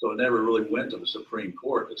 So it never really went to the Supreme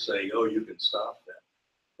Court to say, oh, you can stop that.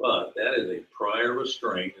 But that is a prior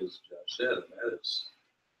restraint, as Josh said, and that is,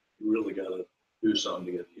 you really got to do something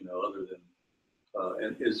to get, other than,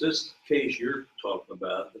 and is this case you're talking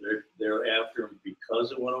about, they're after him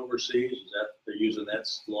because it went overseas? Is that, they're using that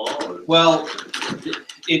law? Or? Well,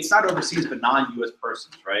 it's not overseas, but non-U.S.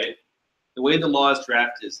 persons, right? The way the law is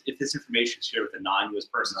drafted is if this information is shared with a non-U.S.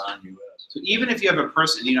 person. Non-U.S. So even if you have a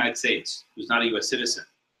person in the United States who's not a U.S. citizen,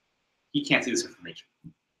 he can't see this information.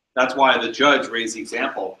 That's why the judge raised the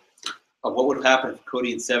example of what would have happened if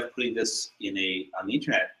Cody and Sev putting this on the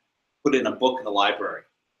internet, put it in a book in the library,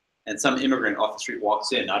 and some immigrant off the street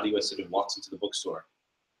walks in, not a U.S. citizen, walks into the bookstore,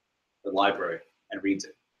 the library, and reads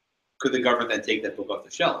it. Could the government then take that book off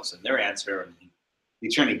the shelves? And their answer, and the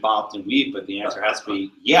attorney bobbed and weaved, but the answer has to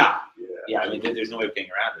be, yeah. I mean, there's no way of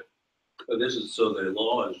getting around it. But so the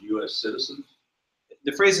law is U.S. citizens?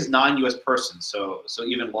 The phrase is non-U.S. persons, so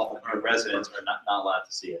even lawful permanent residents are not allowed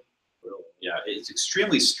to see it. Really? Yeah, it's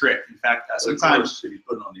extremely strict. In fact, Sometimes sometimes if you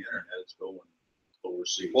put it on the internet, it's going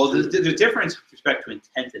overseas. well, the difference with respect to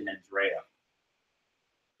intent and mens rea.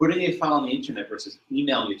 Putting a file on the internet versus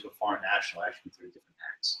emailing it to a foreign national are actually considered different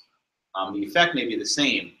acts. The effect may be the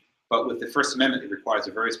same, but with the First Amendment, it requires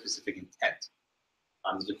a very specific intent.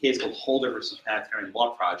 There's a case called Holder versus Humanitarian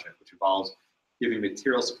Law Project, which involves giving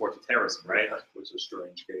material support to terrorism, right? Which is a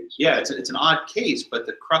strange case. Yeah, it's an odd case, but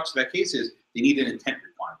the crux of that case is they need an intent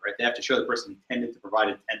requirement, right? They have to show the person intended to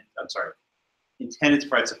provide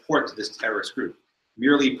support to this terrorist group.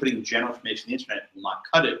 Merely putting general information on the internet will not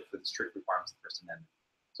cut it for the strict requirements of the First Amendment.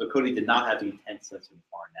 So Cody did not have the intent to censor the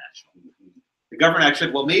foreign national. The government actually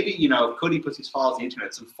said, well, maybe, if Cody puts these files on the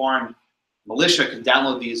internet, some foreign militia can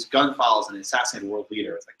download these gun files and assassinate a world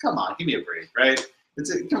leader. It's like, come on, give me a break, right?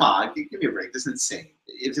 Come on, give me a break. This is insane.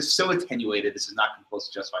 It's just so attenuated. This is not close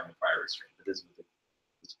to justifying a prior restraint. That is what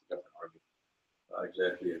the government argued. Not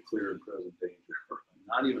exactly a clear and present danger.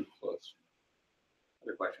 Not even close.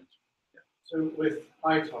 Other questions? Yeah. So with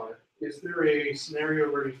ITAR, is there a scenario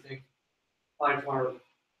where you think ITAR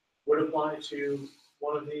would apply to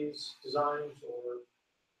one of these designs, or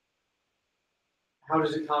how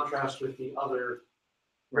does it contrast with the other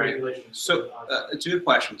regulations? So it's a good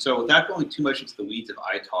question. So without going too much into the weeds of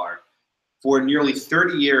ITAR, for nearly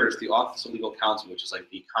 30 years, the Office of Legal Counsel, which is like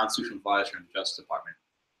the Constitutional Advisor in the Justice Department,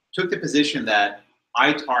 took the position that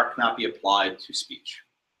ITAR cannot be applied to speech.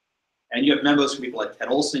 And you have memos from people like Ted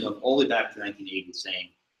Olson all the way back to the 1980s saying,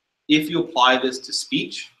 if you apply this to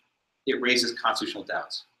speech, it raises constitutional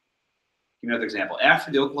doubts. Give me another example.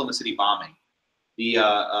 After the Oklahoma City bombing, the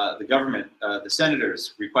government, the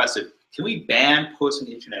senators requested, can we ban posting on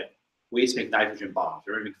the internet ways to make nitrogen bombs?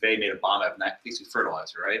 Remember McVeigh made a bomb out of basically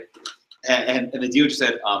fertilizer, right? And the DOJ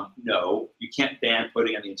said, no, you can't ban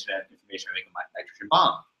putting on the internet information on making a nitrogen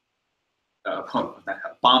bomb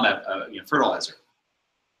out fertilizer.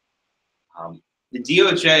 The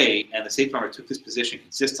DOJ and the State Department took this position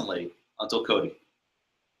consistently until Cody.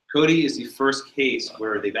 Cody is the first case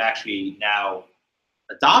where they've actually now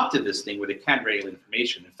adopted this thing where they can regulate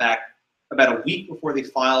information. In fact, about a week before they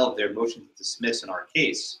filed their motion to dismiss in our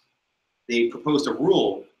case, they proposed a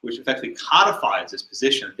rule which effectively codifies this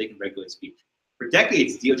position that they can regulate speech. For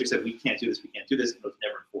decades, DOJ said, we can't do this, and it was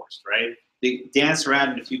never enforced, right? They danced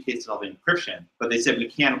around in a few cases involving encryption, but they said we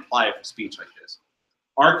can't apply it for speech like this.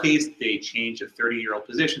 Our case, they changed a 30-year-old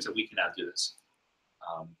position, so we can now do this.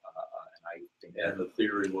 And the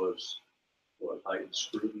theory was, what, heightened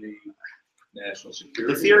scrutiny, national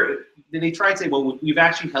security? The theory, they tried to say, well, we've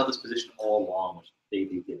actually held this position all along, which they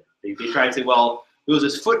didn't. They tried to say, well, there was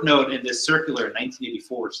this footnote in this circular in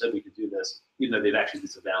 1984 which said we could do this, even though they've actually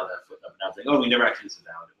disavowed that footnote. Now saying, oh, we never actually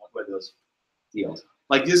disavowed it. One of those deals.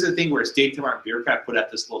 Like, this is the thing where a State Department bureaucrat put out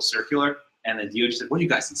this little circular, and the DOJ said, what are you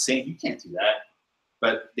guys insane? You can't do that.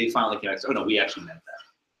 But they finally came back and said, oh no, we actually meant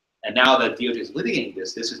that. And now that DOJ is litigating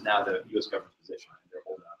this, this is now the U.S. government's position, and they're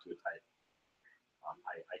holding on to it tight.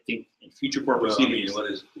 I think in future court Well, I mean, proceedings,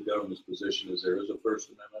 what is the government's position? Is there is a First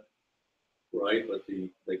Amendment right, but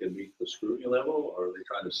they can meet the scrutiny level, or are they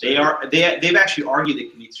trying to say they've actually argued they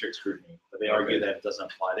can meet strict scrutiny, but they argue Okay. that it doesn't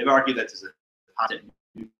apply. They've argued that there's a content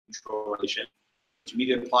neutral relation, which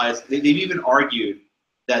media applies. They've even argued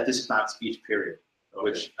that this is not speech, period.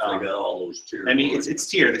 Which they got all those tiers? I mean, it's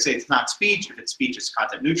tiered. They say it's not speech. If it's speech, it's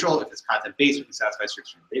content neutral. If it's content based, it can satisfy strict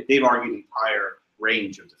scrutiny. They've argued the entire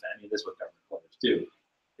range of defense. I mean, this is what government lawyers do.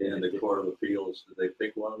 And the Court of Appeals, did they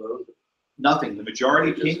pick one of those? Nothing. The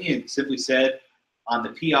majority opinion simply said on the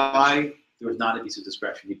PI there was not abuse of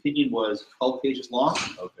discretion. The opinion was 12 pages long,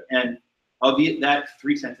 Okay. and of that,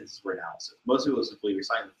 3 sentences were analysis. Most of it was simply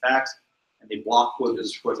reciting the facts, and they block quoted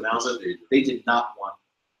the court's analysis. They did not want.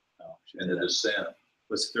 And the dissent.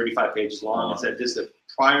 Was 35 pages long and said this is a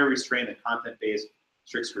prior restraint and content-based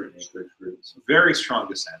strict scrutiny. It's a very strong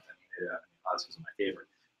dissent. I mean, obviously, is my favorite.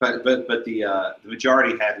 But the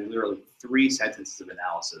majority had literally 3 sentences of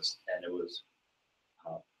analysis, and it was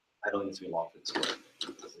I don't think it's going to be long for this court.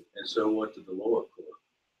 And so, what did the lower court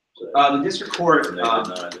say? The district court. They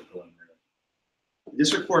denied it preliminary. The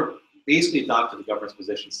district court basically adopted the government's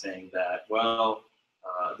position, saying that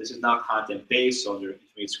this is not content-based, so under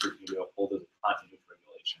intermediate scrutiny, we uphold the content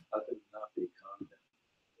regulation. How could it not be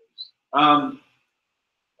content?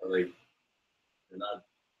 Are they?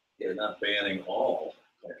 They're not banning all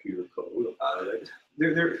computer code, are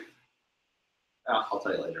they? I'll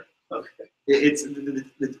tell you later. Okay. It's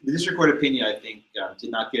the district court opinion, I think,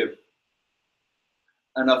 did not give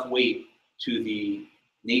enough weight to the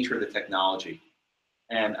nature of the technology,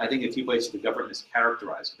 and I think in a few places the government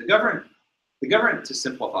mischaracterized it. The government, to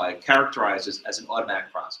simplify, characterizes as an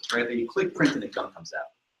automatic process, right? That you click print and the gun comes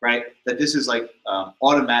out, right? That this is like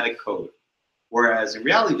automatic code, whereas in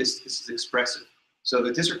reality this is expressive. So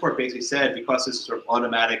the district court basically said because this is sort of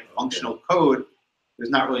automatic functional code,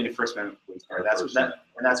 there's not really any First Amendment weight there. And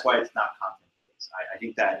that's why it's not content-based. I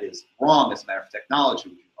think that is wrong as a matter of technology,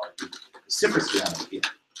 which you argue vociferously on it.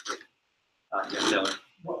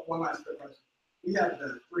 One last quick question. We had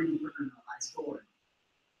the 3D printer in high school, and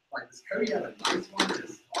like this Cody had a nice one.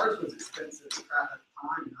 Because ours was expensive crap at the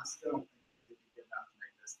time, and I still don't think we could get enough to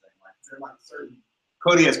make this thing. Like, is there like certain?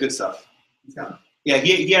 Cody has good stuff. He's got. Yeah,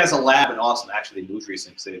 he has a lab in Austin. Actually, they moved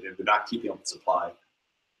recently because they're not keeping up with supply.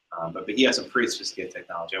 But he has some pretty sophisticated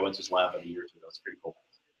technology. I went to his lab about a year or two ago. It's pretty cool.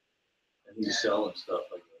 And he's selling stuff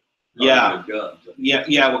like that. Yeah. Guns.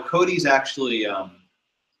 Yeah. What Cody's actually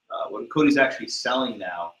selling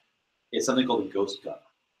now is something called a ghost gun.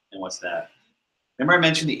 And what's that? Remember I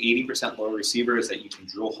mentioned the 80% lower receivers that you can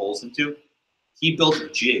drill holes into? He built a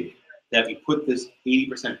jig that if you put this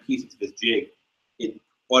 80% piece into this jig, it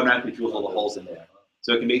automatically drills all the holes in there.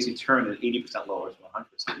 So it can basically turn an 80% lower to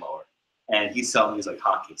 100% lower. And he's selling these like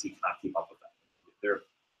hotcakes. He cannot keep up with them.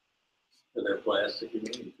 They're plastic, you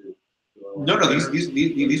mean? No,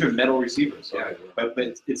 these are metal receivers. Yeah. But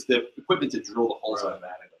it's the equipment to drill the holes Right.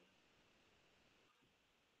 automatically.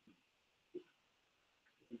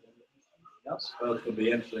 Well, it's going to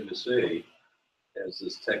be interesting to see as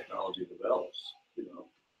this technology develops,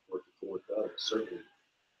 what the court does. It certainly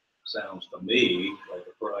sounds to me like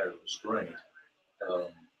a prior restraint.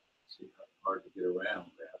 It's hard to get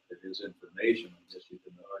around that. It is information. I guess you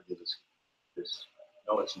can argue this.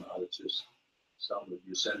 No, it's not. It's just something that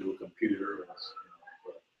you send to a computer. And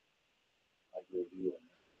but I agree with you on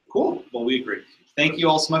that. Cool. Well, we agree. Thank you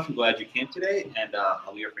all so much. I'm glad you came today, and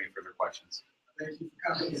I'll be here for any further questions. Thank you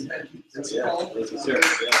for coming. And thank you. Thank you, sir.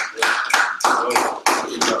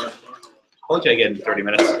 Told you I get in 30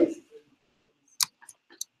 minutes.